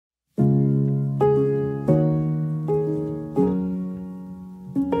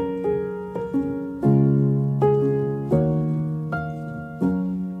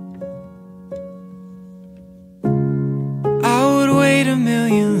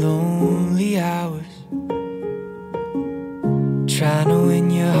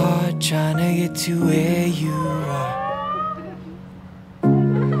to where you are.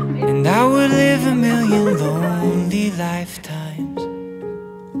 And I would live a million lonely lifetimes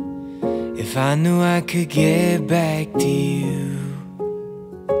if I knew I could get back to you.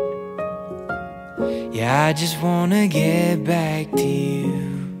 Yeah, I just wanna get back to you.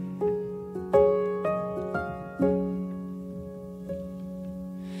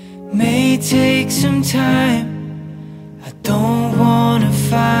 May take some time. I don't wanna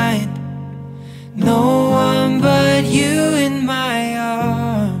find no one but you in my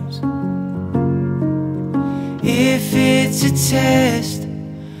arms. If it's a test,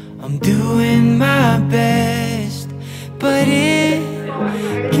 I'm doing my best, but it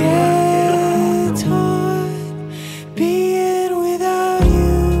gets hard being without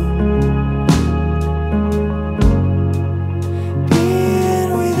you.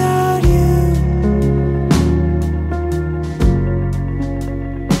 Being without you.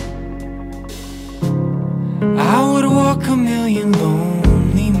 I would walk a million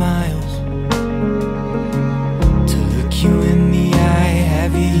lonely miles to look you in the eye,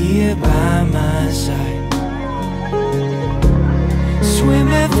 have you here by my side. Swim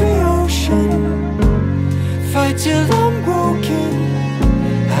every ocean, fight till I'm broken.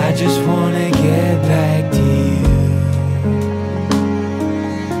 I just wanna get back to you.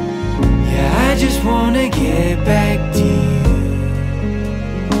 Yeah, I just wanna get back to you.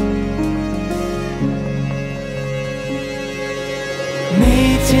 May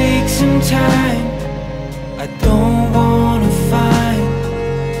take some time. I don't wanna find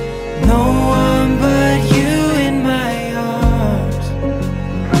no one but you in my arms.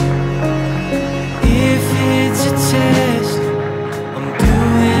 If it's a test, I'm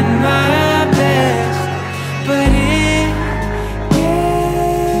doing my best, but it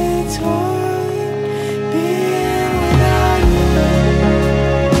gets hard being without you.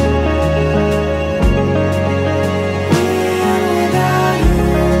 Being without you.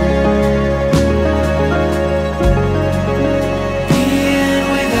 Being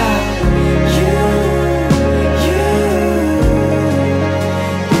without you.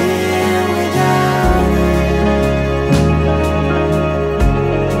 Being without you.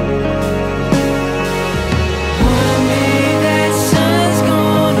 One day that sun's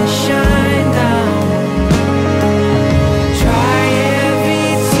gonna shine down. Dry every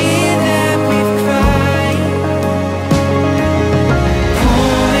tear that we've cried.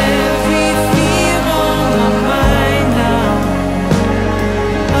 Calm every fear on my mind now.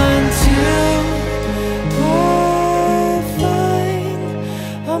 Until I find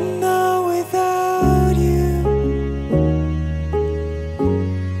I'm not without you.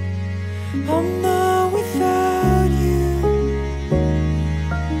 I'm not without you.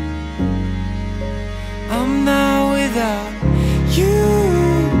 I'm not without